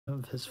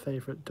of his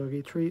favourite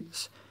doggy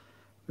treats.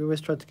 We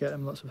always try to get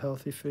him lots of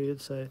healthy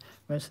food, so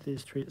most of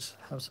these treats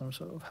have some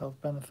sort of health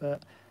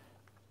benefit.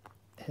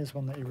 Here's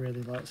one that he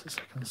really likes. It's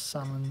like a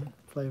salmon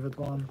flavoured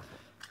one,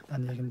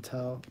 and you can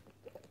tell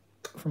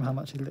from how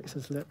much he licks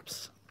his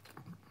lips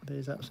that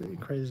he's absolutely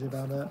crazy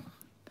about it.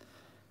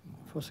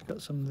 I've also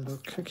got some little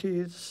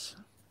cookies.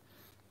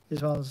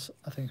 These ones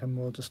I think are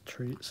more just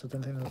treats. I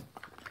don't think there's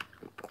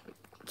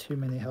too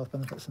many health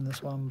benefits in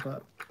this one,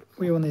 but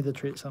we all need a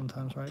treat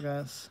sometimes, right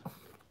guys?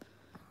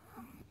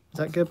 Is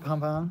that good,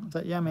 Pangpang? Is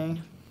that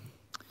yummy?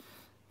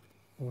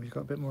 Oh, you've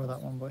got a bit more of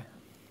that one, boy.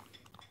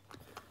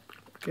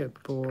 Good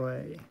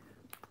boy.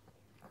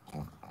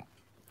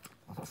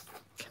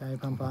 Okay,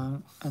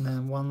 Pangpang. And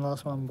then one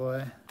last one,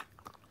 boy.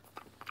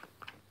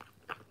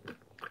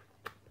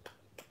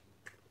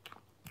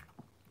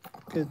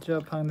 Good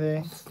job,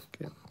 Pangdy.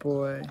 Good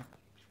boy.